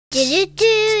Do do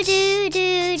do do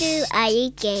do do.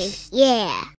 I.Eat.Games.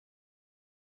 Yeah.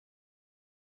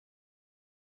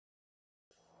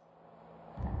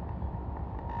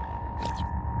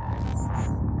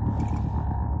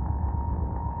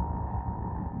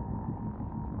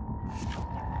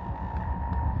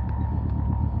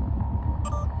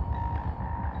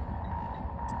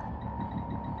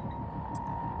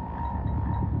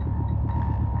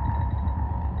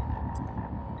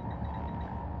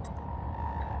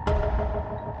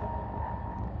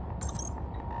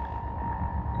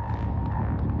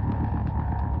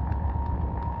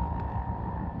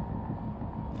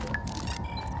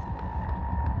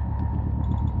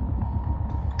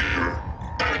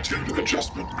 Attitude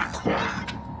adjustment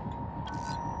required.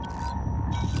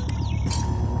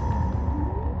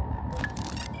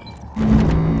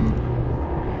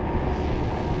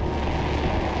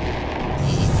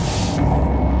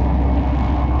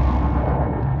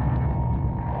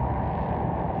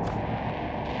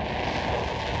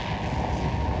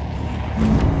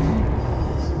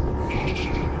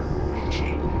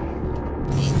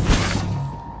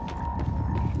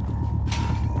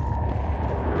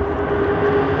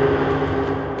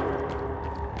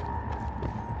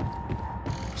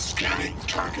 Scanning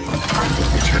target.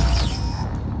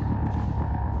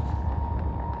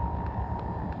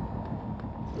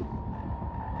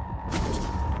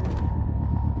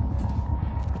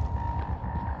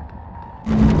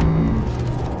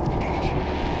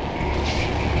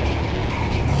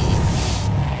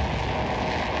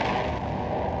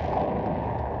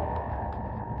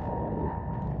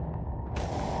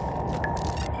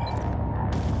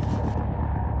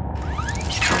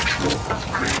 Structural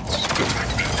upgrades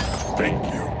detected. Thank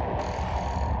you.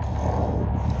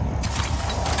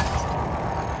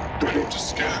 Ready to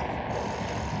scan.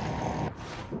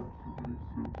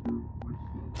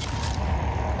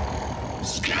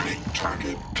 Scanning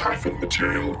target. Typhon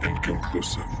material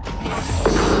inconclusive.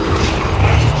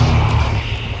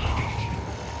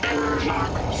 Error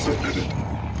log submitted.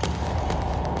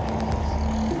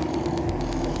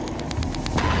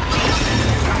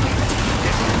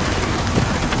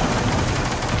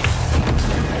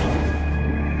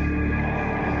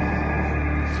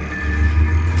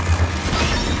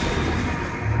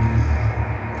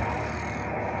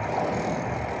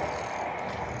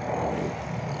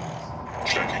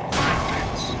 Checking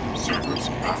updates. Servers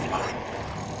offline.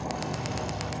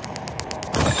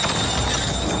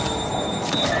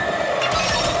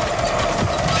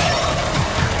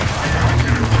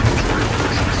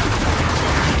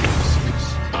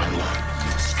 Online.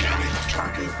 Scanning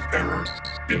target. Error.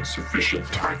 Insufficient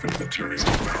Typhon material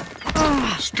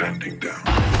found. Standing down.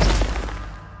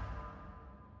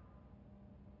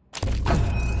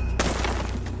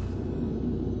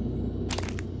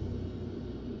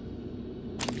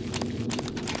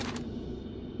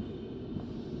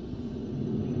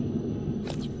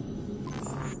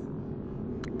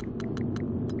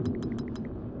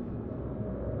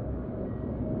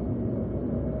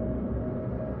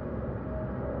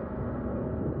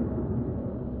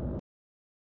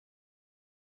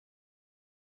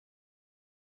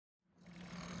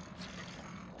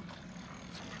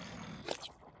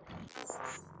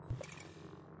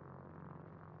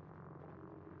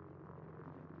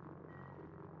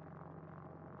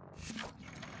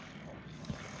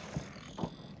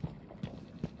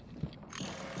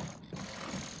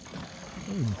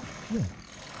 Holy shit.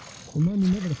 Remind me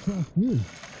never to cross you.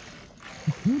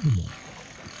 It's horrible.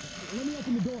 Let me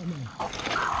open the door now.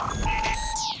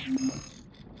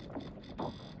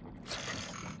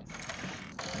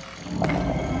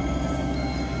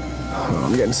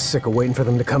 I'm getting sick of waiting for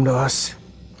them to come to us.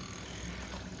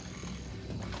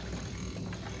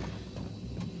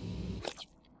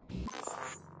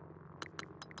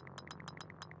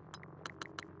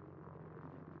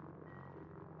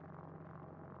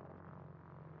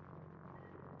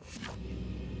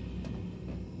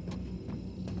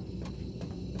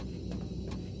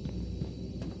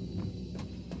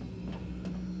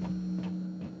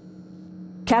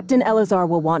 Captain Elazar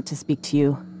will want to speak to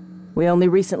you. We only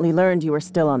recently learned you were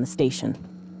still on the station.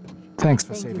 Thanks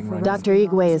for saving my life. Dr.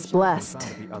 Igwe is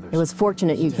blessed. It was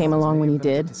fortunate you came along when you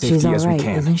did. She's all right,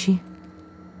 isn't she?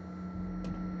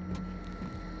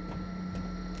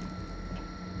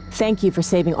 Thank you for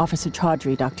saving Officer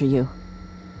Chaudhry, Dr. Yu.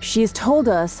 She has told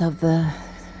us of the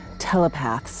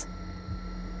telepaths.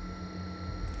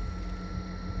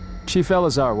 Chief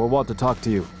Elazar will want to talk to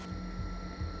you.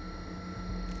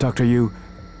 Dr. Yu,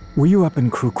 were you up in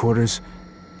crew quarters?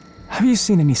 Have you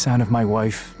seen any sign of my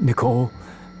wife, Nicole?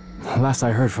 Last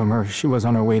I heard from her, she was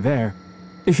on her way there.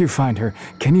 If you find her,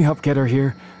 can you help get her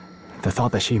here? The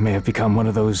thought that she may have become one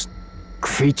of those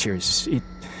creatures,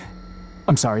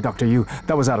 I'm sorry, Dr. Yu.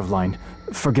 That was out of line.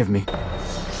 Forgive me.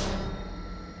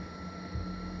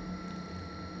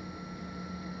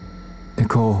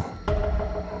 Nicole.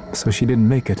 So she didn't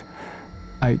make it.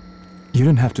 You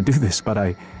didn't have to do this,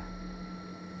 but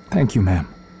Thank you, ma'am.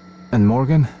 And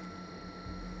Morgan?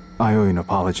 I owe you an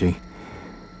apology.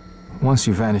 Once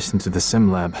you vanished into the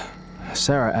sim lab,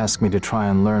 Sarah asked me to try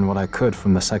and learn what I could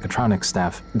from the psychotronics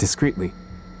staff, discreetly.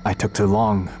 I took too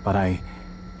long, but I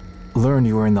learned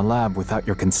you were in the lab without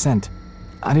your consent.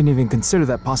 I didn't even consider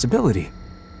that possibility.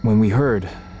 When we heard,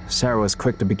 Sarah was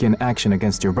quick to begin action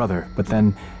against your brother, but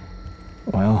then,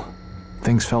 well,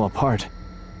 things fell apart.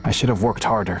 I should have worked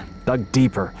harder, dug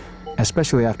deeper,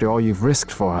 especially after all you've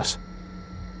risked for us.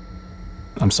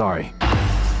 I'm sorry.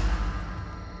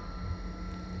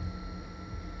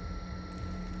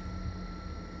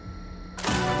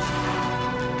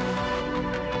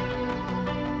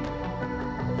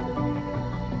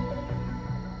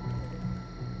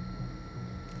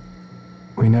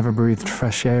 We never breathed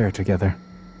fresh air together,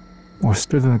 or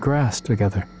stood in the grass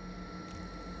together.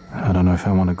 I don't know if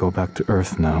I want to go back to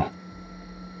Earth now.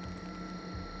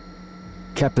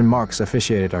 Captain Marks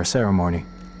officiated our ceremony.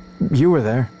 You were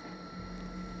there,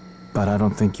 but I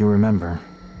don't think you remember.